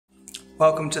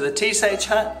Welcome to the Tea Sage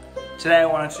Hut. Today I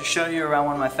wanted to show you around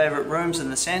one of my favourite rooms in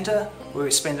the centre where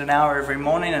we spend an hour every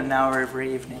morning and an hour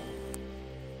every evening.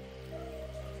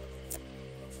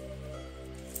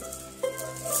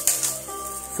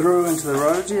 Through into the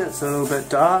roji, it's a little bit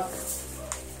dark,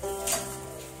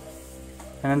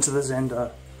 and into the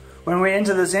Zendo. When we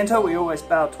enter the Zendo, we always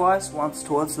bow twice, once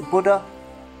towards the Buddha.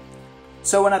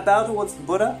 So when I bow towards the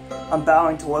Buddha, I'm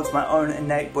bowing towards my own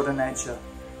innate Buddha nature.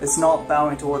 It's not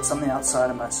bowing towards something outside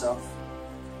of myself.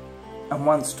 And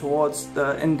once towards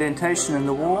the indentation in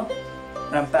the wall,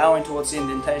 and I'm bowing towards the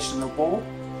indentation in the wall,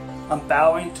 I'm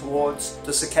bowing towards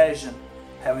this occasion,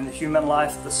 having the human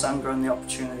life, the Sangha, and the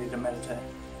opportunity to meditate.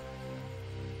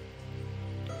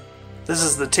 This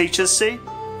is the teacher's seat.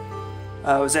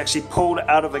 It was actually pulled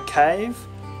out of a cave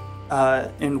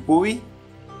in Wui.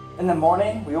 In the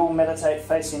morning, we all meditate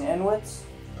facing inwards.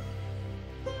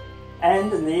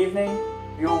 And in the evening,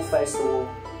 we all face the wall.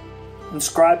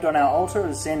 Inscribed on our altar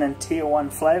is Zen and Tier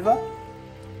 1 flavor.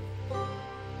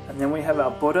 And then we have our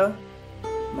Buddha,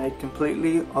 made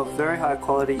completely of very high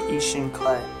quality Ishin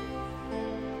clay.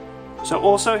 So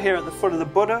also here at the foot of the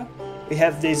Buddha, we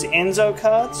have these Enzo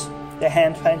cards. They're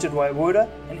hand painted by Buddha,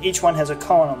 and each one has a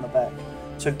koan on the back.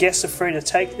 So guests are free to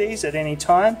take these at any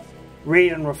time,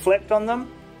 read and reflect on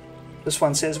them. This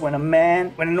one says, when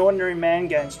an ordinary man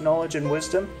gains knowledge and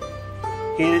wisdom,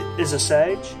 he is a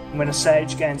sage. And when a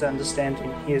sage gains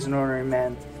understanding, he is an ordinary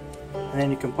man. And then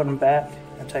you can put them back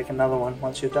and take another one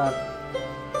once you're done.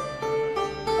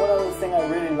 One other thing I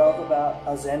really love about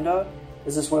our Zendo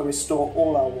is this where we store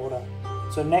all our water.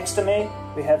 So next to me,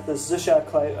 we have this Zisha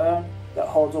clay urn that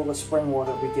holds all the spring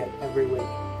water we get every week.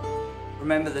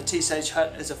 Remember, the Tea Sage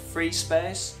Hut is a free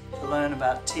space to learn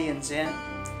about tea and Zen,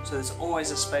 so there's always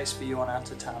a space for you on our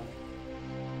tatami.